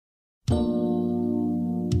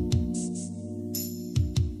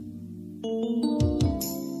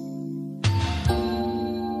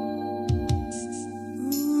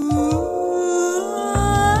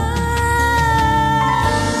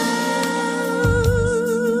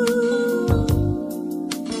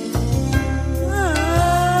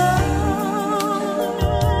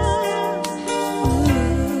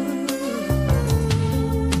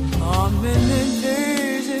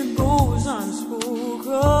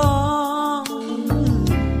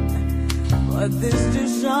but this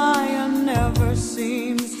desire never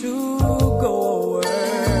seems to go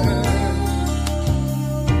away.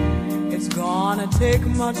 It's gonna take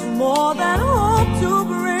much more than hope to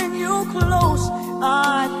bring you close.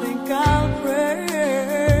 I think I'll pray.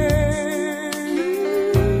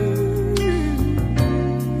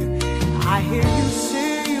 I hear you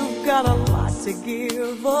say you've got a lot to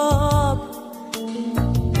give up,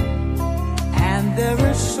 and there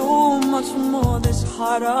is so much more this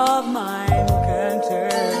heart of mine can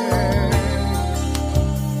take.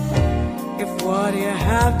 If what you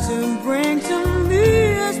have to bring to me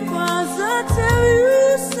is positive,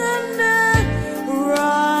 you send it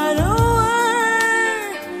right away,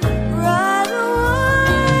 right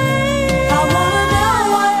away. I wanna know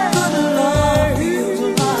what good love feels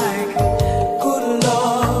like, good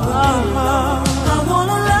love, I want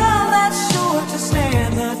a love that's sure to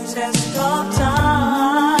stand the test of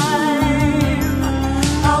time.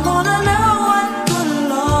 I wanna know what good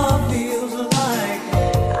love feels like.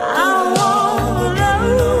 I wanna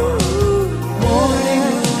know morning,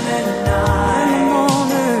 noon, and night,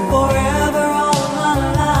 forever all my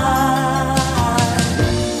life.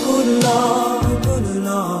 Good love, good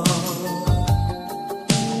love,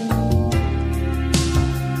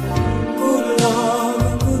 good love,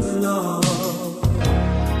 good love.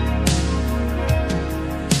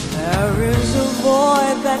 There is a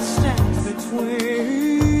void that stands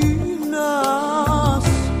between us,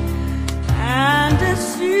 and it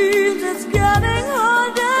seems it's getting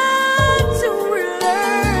harder to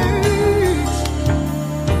relate.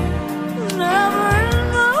 Never in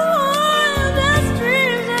the wildest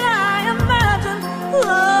dreams that I imagined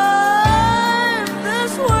life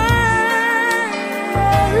this way.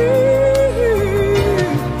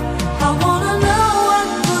 I wanna know what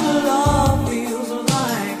good love feels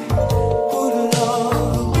like, good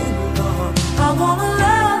love, good love. I want a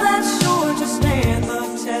love that's sure to stand the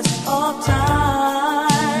test of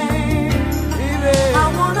time, baby. I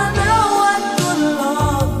wanna know what good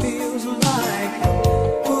love feels like,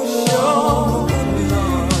 good love, good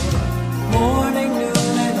love, morning,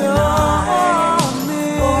 noon, and night,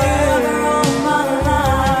 forever all my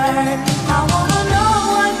life. I wanna know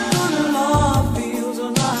what good love feels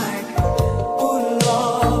like, good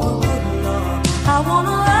love, good love. I want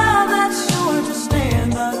a love that's sure to stand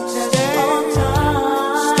the test of time.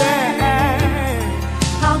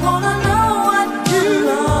 I wanna know what good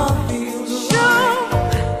love feels like,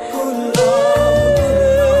 good love, good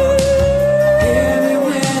love. Hear me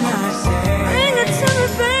when I say, bring it to me,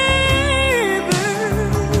 baby.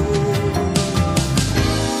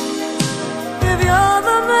 If you're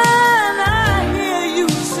the man I hear you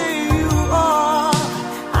say you are,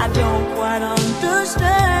 I don't quite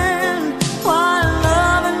understand why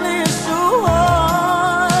loving me is so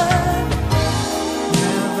hard.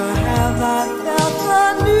 Never have I felt the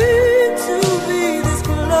need to be this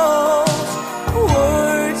close.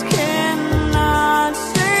 Words cannot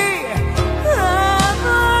say that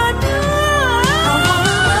I do. I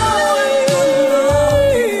wanna know what good love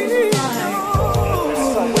feels like.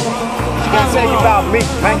 I gotta tell you about me,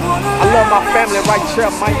 man. I love my family right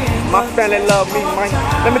here, man. My family love me, man.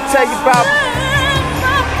 Let me tell you about me.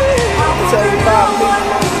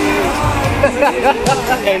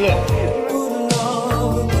 Hey, look.